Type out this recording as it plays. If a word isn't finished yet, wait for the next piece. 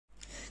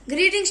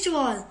Greetings to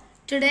all.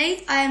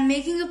 Today I am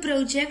making a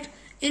project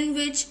in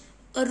which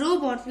a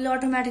robot will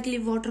automatically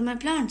water my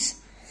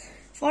plants.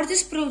 For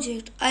this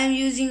project I am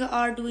using an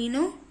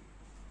Arduino,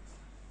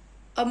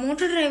 a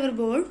motor driver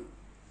board,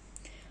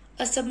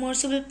 a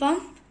submersible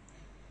pump,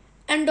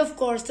 and of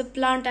course the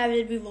plant I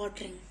will be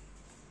watering.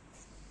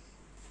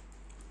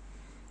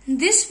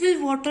 This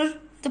will water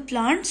the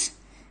plants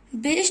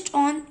based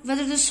on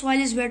whether the soil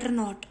is wet or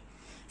not.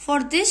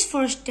 For this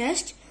first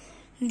test,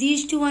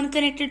 these two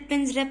unconnected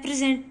pins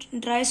represent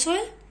dry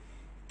soil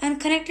and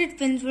connected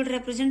pins will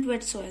represent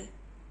wet soil.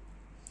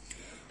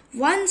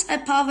 Once I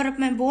power up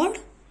my board,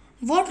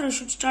 water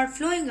should start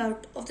flowing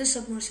out of the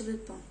submersible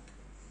pump.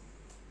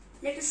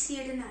 Let us see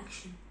it in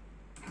action.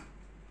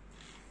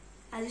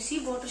 As you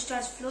see, water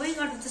starts flowing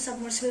out of the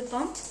submersible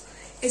pump.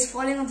 It's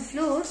falling on the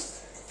floor.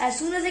 As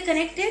soon as I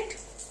connect it,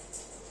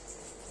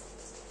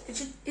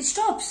 it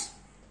stops.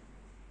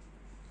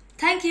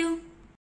 Thank you.